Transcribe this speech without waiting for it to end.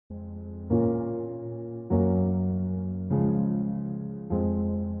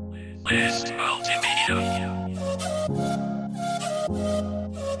Blessed Multimedia.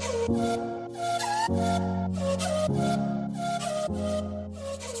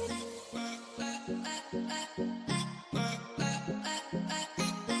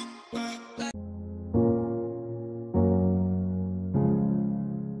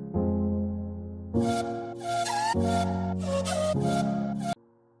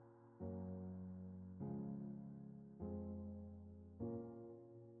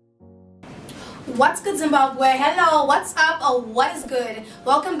 What's good, Zimbabwe? Hello, what's up, or what is good?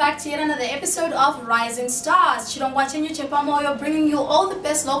 Welcome back to yet another episode of Rising Stars. Chirongwa bringing you all the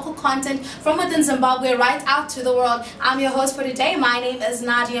best local content from within Zimbabwe right out to the world. I'm your host for today. My name is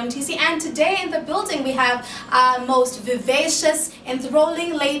Nadia Mutisi, and today in the building we have our most vivacious,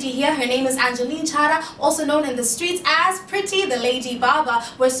 enthralling lady here. Her name is Angeline Chara, also known in the streets as Pretty the Lady Barber.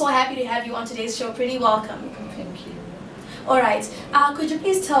 We're so happy to have you on today's show. Pretty, welcome. Thank you. Alright, could you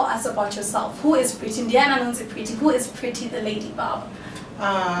please tell us about yourself? Who is Pretty? Ndiana knows Pretty. Who is Pretty the Lady Barber?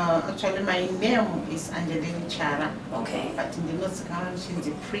 Actually, my name is Angeline Chara. Okay. But in the most common, she's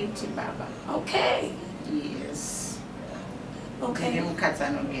a Pretty Barber. Okay. Yes. Okay.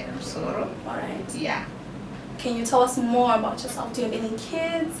 Alright. Yeah. Can you tell us more about yourself? Do you have any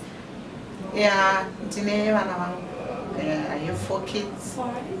kids? Yeah. I have 4 kids.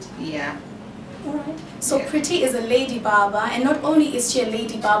 Alright. Yeah. Alright. So yeah. Pretty is a lady barber, and not only is she a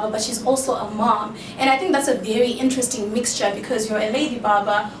lady barber, but she's also a mom. And I think that's a very interesting mixture, because you're a lady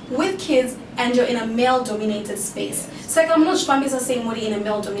barber with kids and you're in a male-dominated space. So like, I'm not sure saying more in a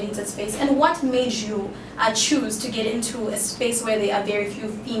male-dominated space. And what made you choose to get into a space where there are very few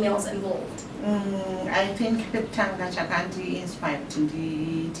females involved? I think the Tanga Chakanti inspired to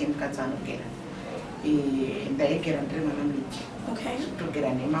the team Katsanogera. Okay. To get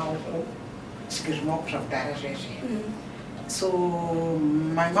a name out. So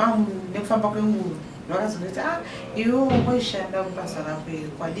my mom never you always share them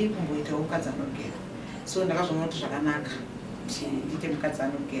so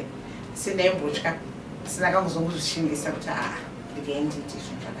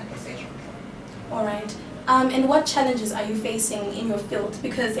alright. And what challenges are you facing in your field?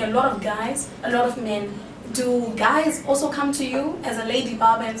 Because there are a lot of guys, a lot of men. Do guys also come to you as a lady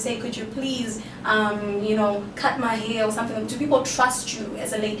barber and say, could you please, you know, cut my hair or something? Do people trust you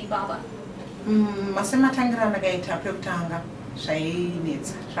as a lady barber? Okay.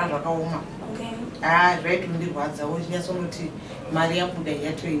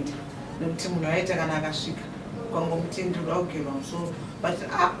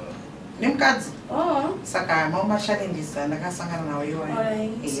 Oh. Saka mama challenges ndakasangana nawo iwayo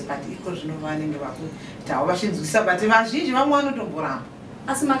but iko zvinovanenge vakutawo vachinzwisa but vazhinji vamwe vanotomboramba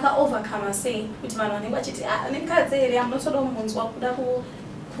asi maka overcome sei kuti vanhu vanenge vachiti nemukadzi here amunotoda munzwa kuda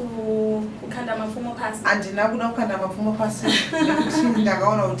kukanda mapfumo pasi. Handina kuda kukanda mapfumo pasi nekuti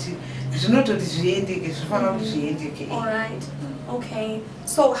ndakaona kuti zvinototi zviendeke zvifanira kuti zviendeke. Alright. Okay.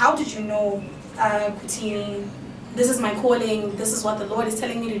 So how did you know kuti this is my calling, this is what the Lord is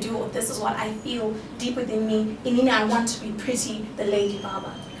telling me to do, or this is what I feel deep within me? Inini, I want to be Pretty the Lady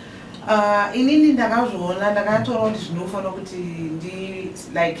Barber. Inini ndakazviona ndakatora kuti zvinofanira kuti ndi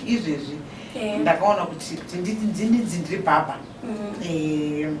like izvezvi ndakaona kuti ndinzi ndiri baba.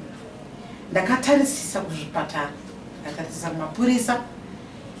 Ndakatarisisa kuzvipatara, ndakatarisisa kumapurisa,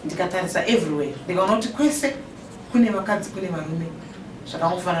 ndikatarisa everywhere. Ndikaona kuti kwese kune vakadzi kune varume.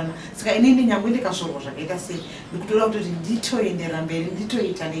 Zvakafanana. Saka inini nyangwe ndikashorwa zvakaita sei ndikutora kuti nditoendera mberi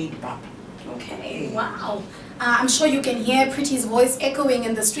nditoita lady barber. Okay. Wow. I'm sure you can hear Pretty's voice echoing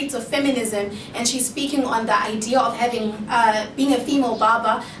in the streets of feminism, and she's speaking on the idea of having being a female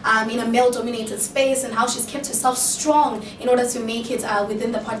barber in a male-dominated space, and how she's kept herself strong in order to make it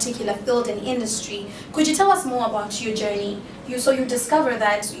within the particular field and industry. Could you tell us more about your journey? So you discover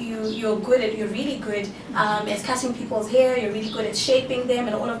that you're really good at cutting people's hair, you're really good at shaping them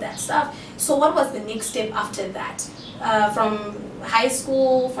and all of that stuff. So what was the next step after that? From high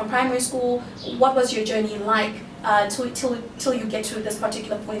school, from primary school, what was your journey like till you get to this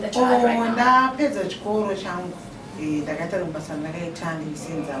particular point that you're at right now? Ndapedza chikoro changu ndakaita basa ndakaita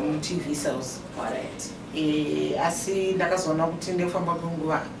ndisenza mu-TV sales. Alright. Asi ndakazoona kuti ndofamba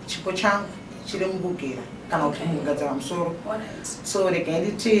kwenguva chipo changu chiri mukugera kana kuti mugadzira musoro. So rega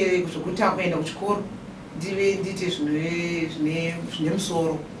nditi zvekuti akuenda kuchikoro ndite zvine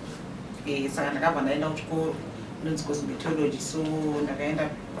musoro. Saka ndakabva ndaenda kuchikoro ndinonzi cosmetology. So ndakaenda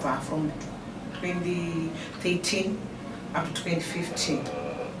from 2013 up to 2015.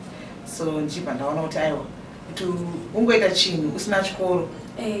 So ndichibva ndaona kuti aiwa kuti ungoita chinhu usina chikoro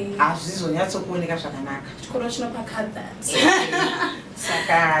hazvizonyatsokuoneka zvakanaka. Chikoro chinopa that.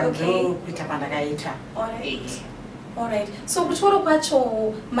 Saka ndo kuita pandakaita. Alright. So kuchikoro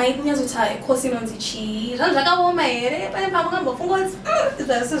kwacho mainyazota course inonzi chii? Zvanhu zvakaoma here? Pane pamukambofunga kuti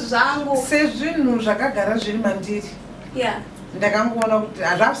zvasi zvangu. Sezvinhu zvakagara zviri mandiri. Yeah. Ndakangoona kuti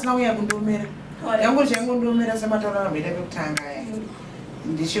hazvisina kuya kundomera. Yangu changondomera semataura amene pekutanga aya.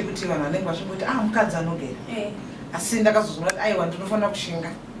 Ndechekuti vanhu vanenge vachingoti mukadzi anogera. Asi ndakazozona kuti aiwa ndinofanira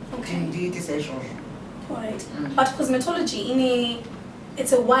kushinga. Okay. Ndiite saizvozvo. Alright. But cosmetology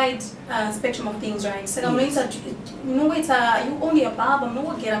it's a wide spectrum of things, right? So you only a barber,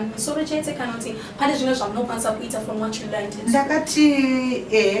 munogera misoro chete kana kuti pane zvinhu zvamunokwanisa kuita from what you learned. Ndakati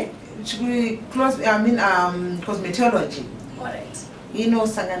cosmetology. Alright.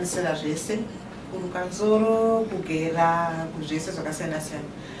 Inosanganisira zvese, kuruka nzoro, kugera, kuzvese zvakasiyana siyana.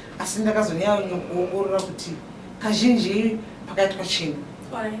 Asi ndakazonyanya kuongorora kuti kazhinji pakaitwa chinhu.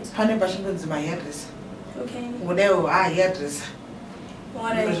 Alright. Pane pachingonzi mahairdresser. Okay. Ngodayo hairdresser.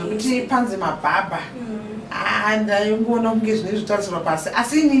 Zvekuti panzi mabhabha. Ndaingoona kunge zvine zvitarisirwa pasi.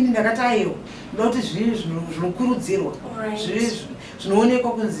 Asi inini ndakati aiwa ndoti zvinokurudzirwa.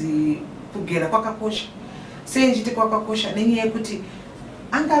 Zvinoonekwa kunzi kugera kwakakosha. Sei nchiti kwakakosha nenyaya yekuti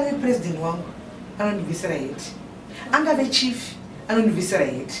angave president wangu anondibvisira heti. Angave chief anondibvisira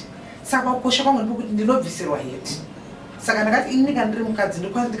heti. Saka kukosha kwangu ndikuti ndinobvisirwa heti. Saka ndakati inini kana ndiri mukadzi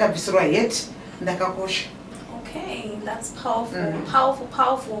ndikwanisa ndikabvisirwa heti ndakakosha. Okay, that's powerful,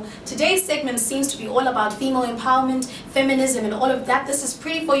 powerful. Today's segment seems to be all about female empowerment, feminism, and all of that. This is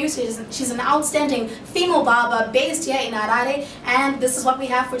Pretty for you. She's an outstanding female barber based here in Hware, and this is what we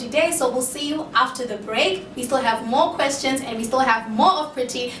have for today. So we'll see you after the break. We still have more questions, and we still have more of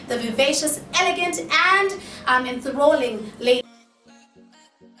Pretty, the vivacious, elegant, and enthralling lady.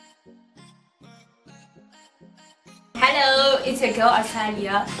 Hello, it's your girl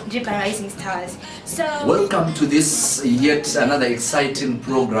Nadia, drip and rising stars. So welcome to this yet another exciting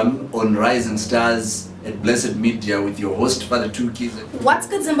program on Rising Stars at Blessed Media with your host Father Two Kids. What's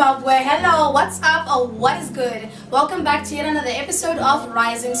good, Zimbabwe? Hello, what's up? Or what is good? Welcome back to yet another episode of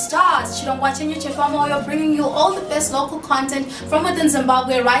Rising Stars. You're bringing you all the best local content from within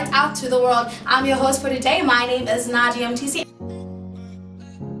Zimbabwe right out to the world. I'm your host for today. My name is Nadia Mutisi.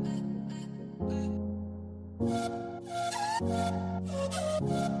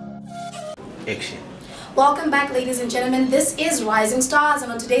 Action. Welcome back, ladies and gentlemen. This is Rising Stars,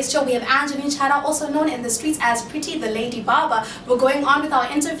 and on today's show we have Angeline Chada, also known in the streets as Pretty the Lady Barber. We're going on with our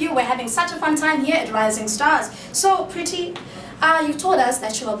interview. We're having such a fun time here at Rising Stars. So Pretty, you told us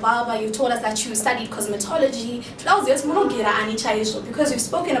that you're a barber, you told us that you studied cosmetology. Because we've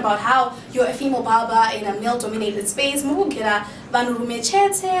spoken about how you're a female barber in a male-dominated space.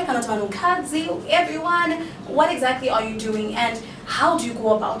 Everyone, what exactly are you doing and how do you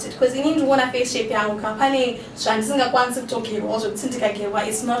go about it? Because you need to want to face shape it's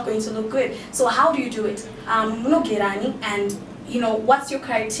not going to look good. So how do you do it? And you know, what's your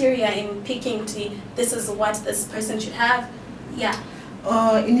criteria in picking this is what this person should have? Yeah.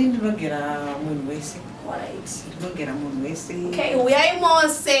 Alright. Okay, we are more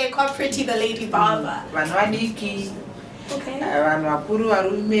say called Pretty the Lady Barber. Okay.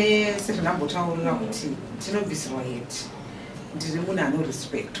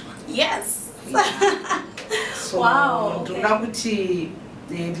 Yes. So, wow. Yeah.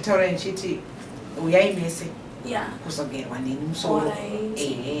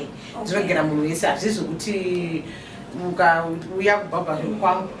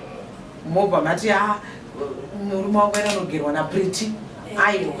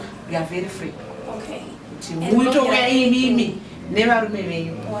 We are very free. Okay.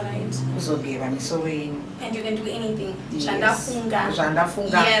 And you can do anything. Yes.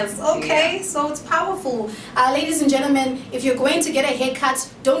 Okay. Yeah. So it's powerful. Ladies and gentlemen, if you're going to get a haircut,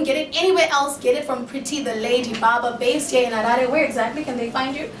 don't get it anywhere else. Get it from Pretty the Lady Barber, based here in Hware. Where exactly can they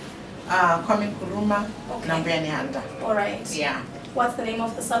find you? Coming Kuruma, okay. Alright. Yeah. What's the name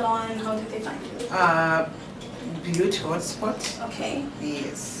of the salon? How did they find you? Beauty Hotspot. Okay.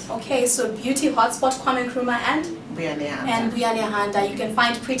 Yes. Okay, so Beauty Hotspot, Kwame Nkrumah and Buyane. You can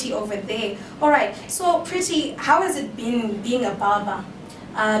find Pretty over there. Alright, so Pretty, how has it been being a barber,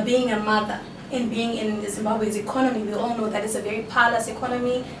 being a mother, and being in Zimbabwe's economy? We all know that it's a very parlous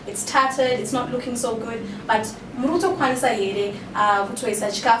economy. It's tattered, it's not looking so good. But Muruto Kwanisa Yere, kutoisa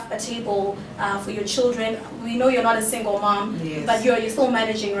chikafu pa table for your children. We know you're not a single mom, yes. But you're still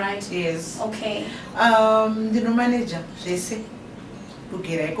managing, right? Yes. Okay. The manager, Jesse,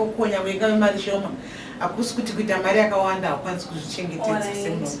 Bukira, Kokonya, we go Marishoma. akusi kuti kuita mari yakawanda hakwanisi kuzvichengetedza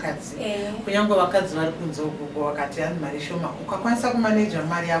semunhukadzi kunyange vakadzi vari kunze ukoko vakati hani mari shoma ukakwanisa kumaneja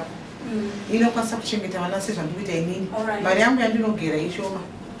mari yako inokwanisa kuchengeta vana sezvandikuita inini mari yangu yandinogera ishoma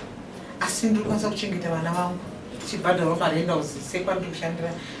asi ndirikwanisa kuchengeta vana vangu tichibhadharwa marendausi sekwandiri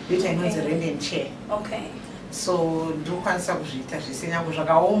kushandira ndoita inonzi rend and chair so ndirikwanisa kuzviita zvese nyange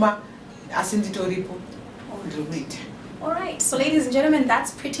zvakaoma asi nditoripo ndiri kuita. Alright, so ladies and gentlemen,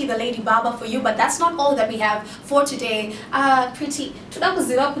 that's Pretty the Lady Barber for you, but that's not all that we have for today. Pretty, toda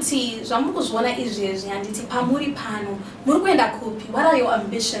kuziva kuti zvamukuzviona izvezvi handiti pamuri pano muri kuenda kupi? What are your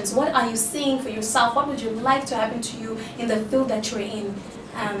ambitions? What are you seeing for yourself? What would you like to happen to you in the field that you're in?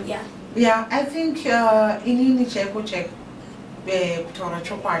 Yeah, I think inini chaiko kutaura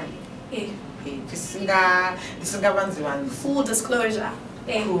chokwadi tisingavanzi vanzi full disclosure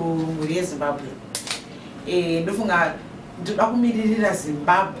kumhuri yeZimbabwe ndofunga ndoda kumiririra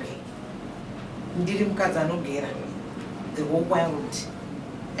Zimbabwe ndiri mukadzi anogera the whole world.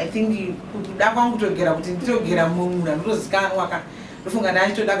 I think kuda kwangu kutogera kuti nditogera mumuna ndotozikanwa ka ndofunga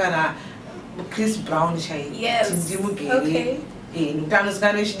ndachitoda kana Chris Brown chai ndimugere ndokuti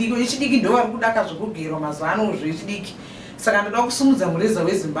anozikanwa echidiki ndo vari kudaka zvekugerwa mazuva ano zvechidiki saka ndoda kusumudza mureza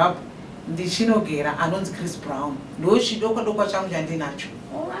weZimbabwe ndichinogera anonzi Chris Brown ndo chidoko doko changu chandinacho.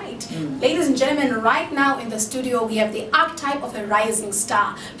 All right. Ladies and gentlemen, right now in the studio we have the archetype of a rising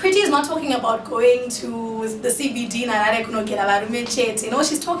star. Pretty is not talking about going to the CBD,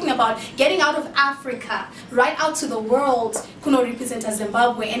 she's talking about getting out of Africa, right out to the world, kuno represent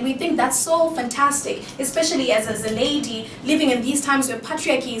Zimbabwe, and we think that's so fantastic, especially as a lady living in these times where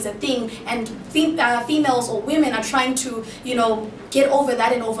patriarchy is a thing and females or women are trying to, get over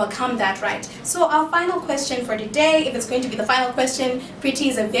that and overcome that, right? So our final question for today, if it's going to be the final question, Pretty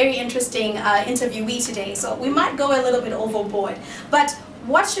is a very interesting interviewee today, so we might go a little bit overboard. But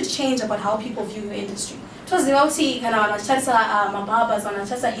what should change about how people view your industry? Mabarbers,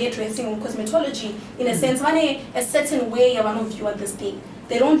 hairdressing and cosmetology, in a sense, a certain way of view at this thing.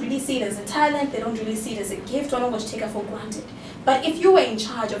 They don't really see it as a talent, they don't really see it as a gift, or not what you take it for granted. But if you were in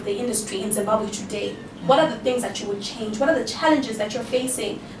charge of the industry in Zimbabwe today, what are the things that you would change? What are the challenges that you're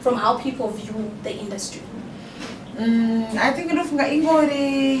facing from how people view the industry? I think ndofunga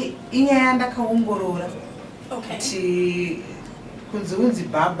ingori inyaya ndakaongorora kuti kunzi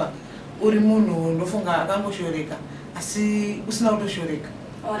baba uri munhu ndofunga akangoshoreka asi usina kutoshoreka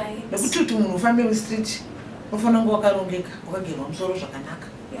nekuti kuti munhu ufambe mustreet unofanira kunge wakarongeka wakagerwa musoro zvakanaka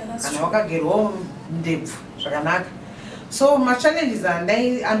kana wakagerwawo ndebvu zvakanaka. So machallenges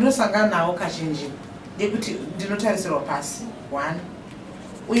andinosangana nawo kazhinji ndekuti ndinotarisirwa pasi one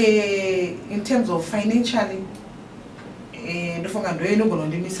uye in terms of financially ndofunga ndo inogona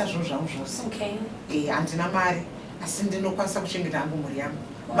kundimisa zvinhu zvangu zvose handina mari asi ndinokwanisa kuchengeta hangu mhuri yangu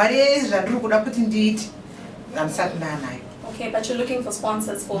mari zvandiri kuda kuti ndiite handisati ndanayo. Okay, but you're looking for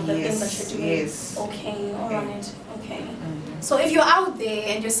sponsors for the things that you're doing. Yes. Okay, all right. Okay. So if you're out there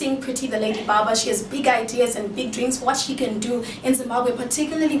and you're seeing Pretty the Lady Barber, she has big ideas and big dreams for what she can do in Zimbabwe,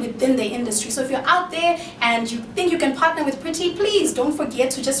 particularly within the industry. So if you're out there and you think you can partner with Pretty, please don't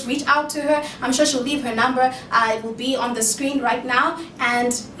forget to just reach out to her. I'm sure she'll leave her number. It will be on the screen right now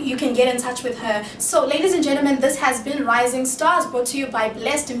and you can get in touch with her. So ladies and gentlemen, this has been Rising Stars, brought to you by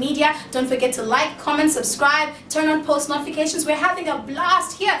Blessed Media. Don't forget to like, comment, subscribe, turn on post notifications. We're having a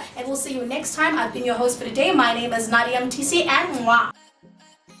blast here and we'll see you next time. I've been your host for today. My name is Nadia, Mutisi, and Hware.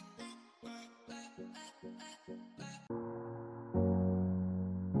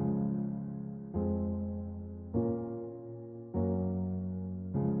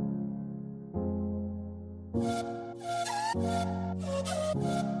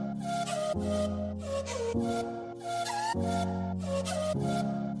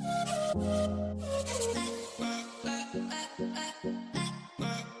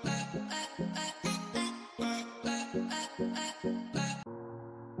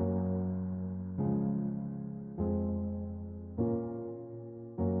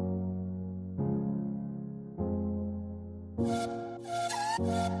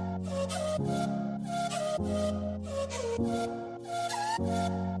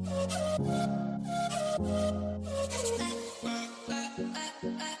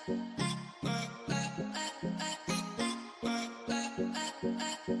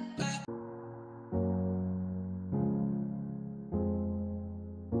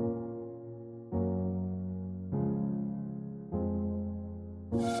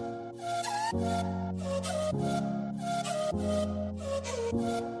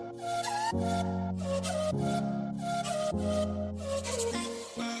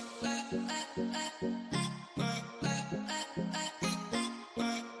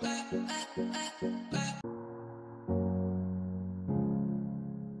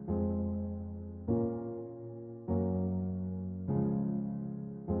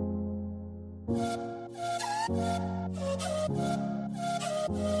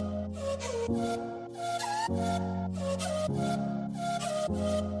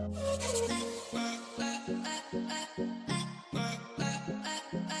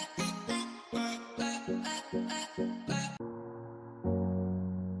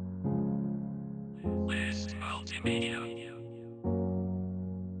 Multimedia.